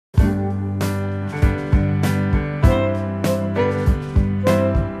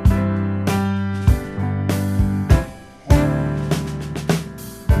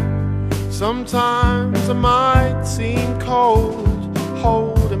Sometimes I might seem cold,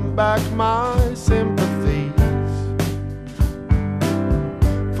 holding back my sympathies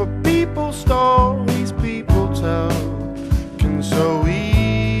for people's stories people tell can so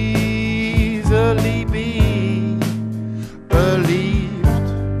easily be believed.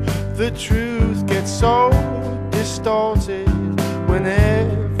 The truth gets so distorted when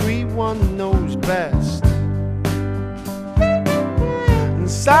everyone knows best,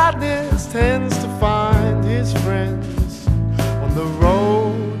 and sadness tends to find his friends on the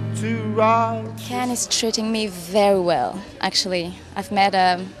road to ride. Ken is treating me very well, actually. I've met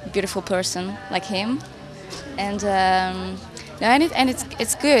a beautiful person like him, and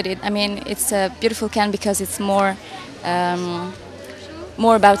it's good. I mean, it's a beautiful Ken because it's more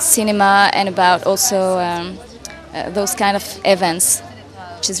about cinema and about also those kind of events,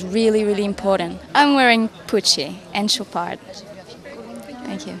 which is really, really important. I'm wearing Pucci and Chopard.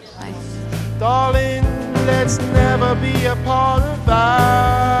 Thank you. Bye. Darling, let's never be a part of that,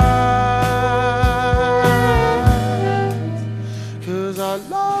 'cause I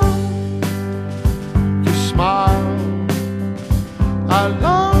love your smile, I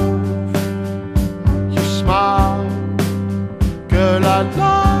love your smile, girl, I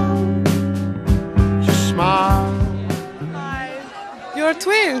love your smile. Hi. You're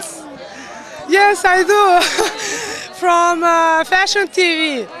twins? Yes, I do. From Fashion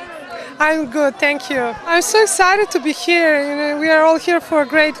TV. I'm good, thank you. I'm so excited to be here. You know, we are all here for a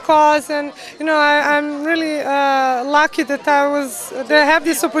great cause, and you know, I'm really lucky that I have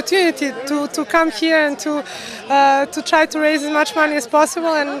this opportunity to come here and to try to raise as much money as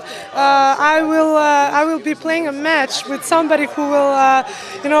possible. And I will be playing a match with somebody who will,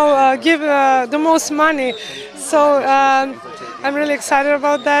 give the most money. So. I'm really excited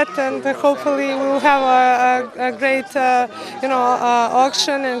about that, and hopefully we will have a great,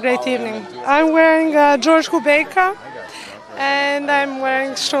 auction and great evening. I'm wearing George Hubeka, and I'm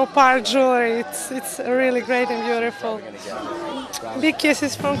wearing Chopard jewelry. It's really great and beautiful. Big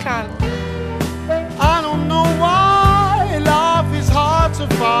kisses from Khan. I don't know why love is hard to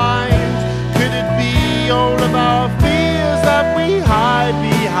find. Could it be all of our fears that we hide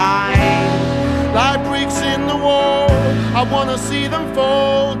behind? Like bricks in the wall, I wanna see them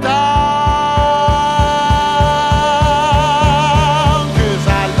fall down. 'Cause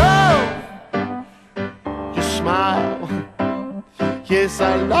I love your smile. Yes,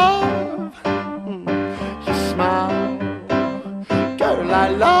 I love your smile. Girl, I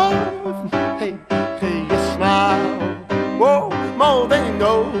love, hey, your smile. Whoa, more than you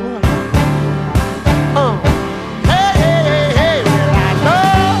know.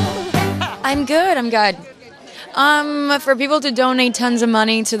 I'm good, I'm good. For people to donate tons of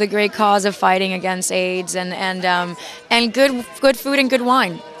money to the great cause of fighting against AIDS and good food and good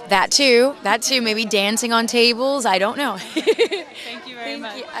wine. That too, maybe dancing on tables, I don't know. Thank you very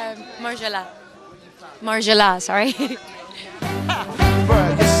much. Marjala, sorry.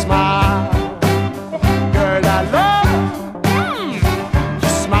 But you smile, girl, I love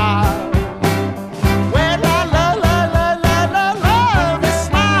your smile. Well, I love your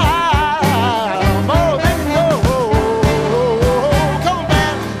smile more than you know. Come on,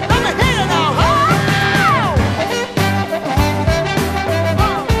 man, let me hear it now,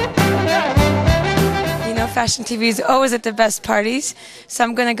 You know, Fashion TV is always at the best parties, so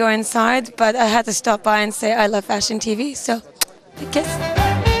I'm gonna go inside, but I had to stop by and say I love Fashion TV, so a kiss.